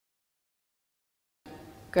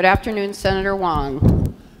Good afternoon, Senator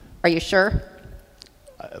Hwang. Are you sure?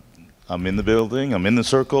 I'm in the building. I'm in the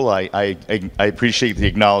circle. I appreciate the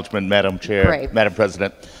acknowledgement, Madam Chair, Great. Madam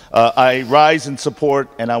President. I rise in support,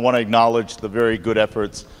 and I want to acknowledge the very good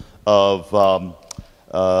efforts of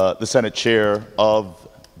the Senate Chair of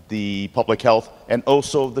the Public Health and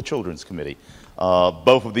also the Children's Committee.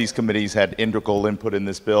 Both of these committees had integral input in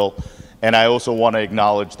this bill, and I also want to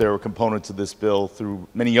acknowledge there were components of this bill through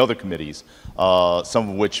many other committees, some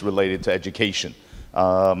of which related to education.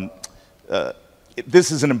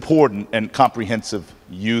 This is an important and comprehensive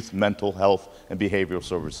youth mental health and behavioral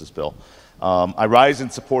services bill. I rise in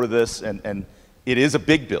support of this, and it is a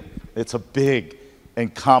big bill. It's a big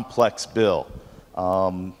and complex bill.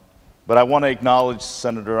 But I want to acknowledge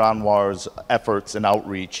Senator Anwar's efforts and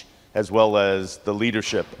outreach, as well as the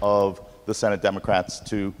leadership of the Senate Democrats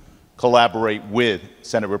to collaborate with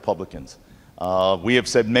Senate Republicans. We have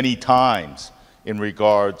said many times in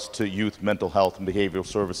regards to youth mental health and behavioral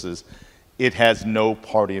services, it has no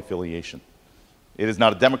party affiliation. It is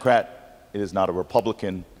not a Democrat, it is not a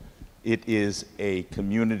Republican, it is a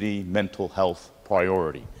community mental health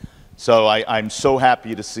priority. So I'm so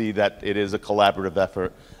happy to see that it is a collaborative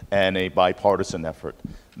effort and a bipartisan effort.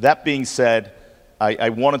 That being said, I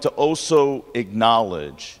wanted to also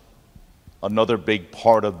acknowledge another big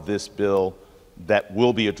part of this bill that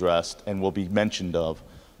will be addressed and will be mentioned of,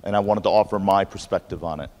 and I wanted to offer my perspective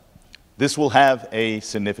on it. This will have a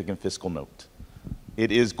significant fiscal note.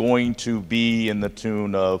 It is going to be in the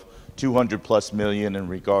tune of $200+ million in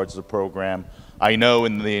regards to the program. I know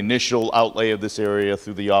in the initial outlay of this area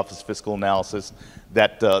through the Office of Fiscal Analysis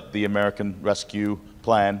that the American Rescue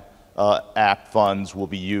Plan Act funds will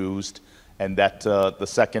be used, and that the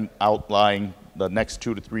second outline, the next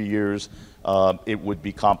 2 to 3 years, it would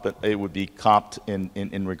be comped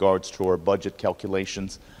in regards to our budget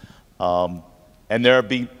calculations. And there will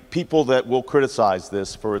be people that will criticize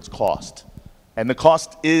this for its cost. And the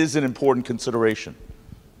cost is an important consideration.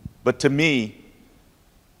 But to me,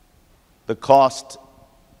 the cost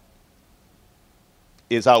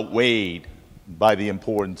is outweighed by the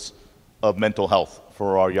importance of mental health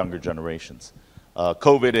for our younger generations.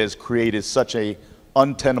 COVID has created such an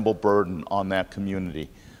untenable burden on that community.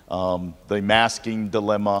 The masking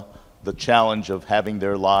dilemma, the challenge of having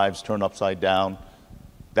their lives turned upside down,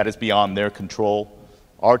 that is beyond their control.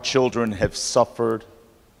 Our children have suffered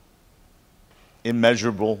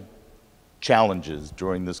immeasurable challenges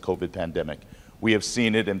during this COVID pandemic. We have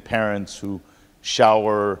seen it in parents who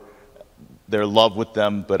shower their love with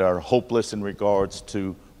them but are hopeless in regards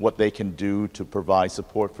to what they can do to provide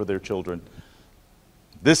support for their children.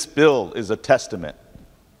 This bill is a testament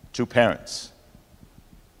to parents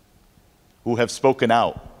who have spoken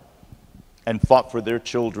out and fought for their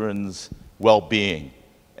children's well-being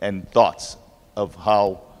and thoughts of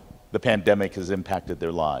how the pandemic has impacted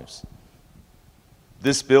their lives.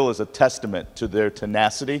 This bill is a testament to their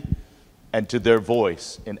tenacity and to their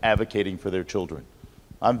voice in advocating for their children.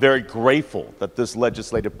 I'm very grateful that this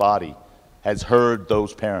legislative body has heard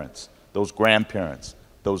those parents, those grandparents,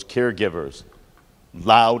 those caregivers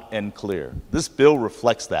loud and clear. This bill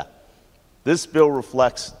reflects that. This bill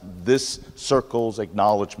reflects this circle's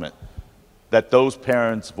acknowledgement that those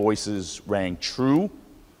parents' voices rang true,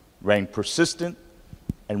 rang persistent,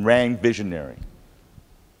 and rang visionary.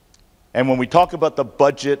 And when we talk about the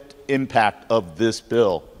budget impact of this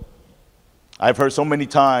bill, I've heard so many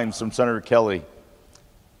times from Senator Kelly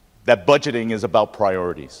that budgeting is about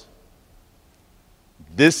priorities.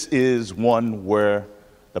 This is one where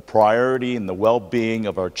the priority and the well-being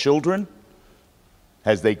of our children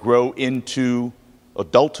as they grow into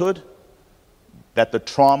adulthood, that the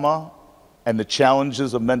trauma and the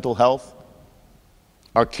challenges of mental health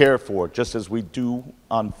are cared for just as we do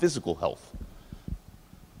on physical health.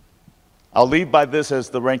 I'll leave by this as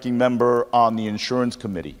the ranking member on the Insurance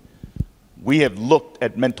Committee. We have looked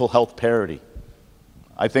at mental health parity.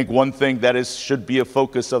 I think one thing that should be a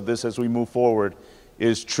focus of this as we move forward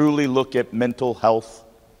is truly look at mental health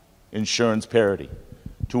insurance parity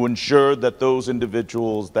to ensure that those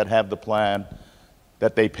individuals that have the plan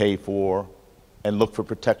that they pay for and look for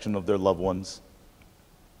protection of their loved ones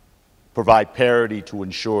provide parity to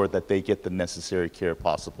ensure that they get the necessary care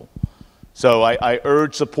possible. So I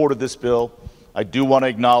urge support of this bill. I do want to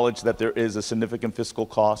acknowledge that there is a significant fiscal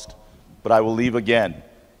cost, but I will leave again.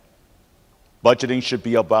 Budgeting should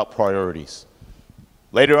be about priorities.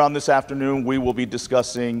 Later on this afternoon, we will be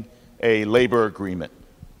discussing a labor agreement,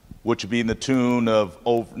 which would be in the tune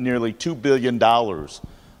of nearly $2 billion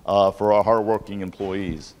for our hardworking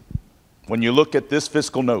employees. When you look at this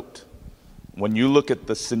fiscal note, when you look at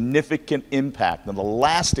the significant impact and the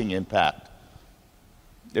lasting impact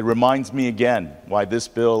It reminds me again why this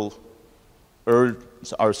bill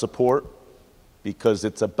urges our support, because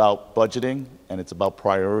it's about budgeting and it's about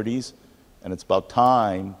priorities, and it's about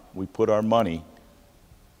time we put our money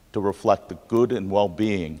to reflect the good and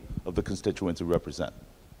well-being of the constituents we represent.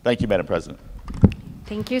 Thank you, Madam President.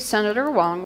 Thank you, Senator Hwang.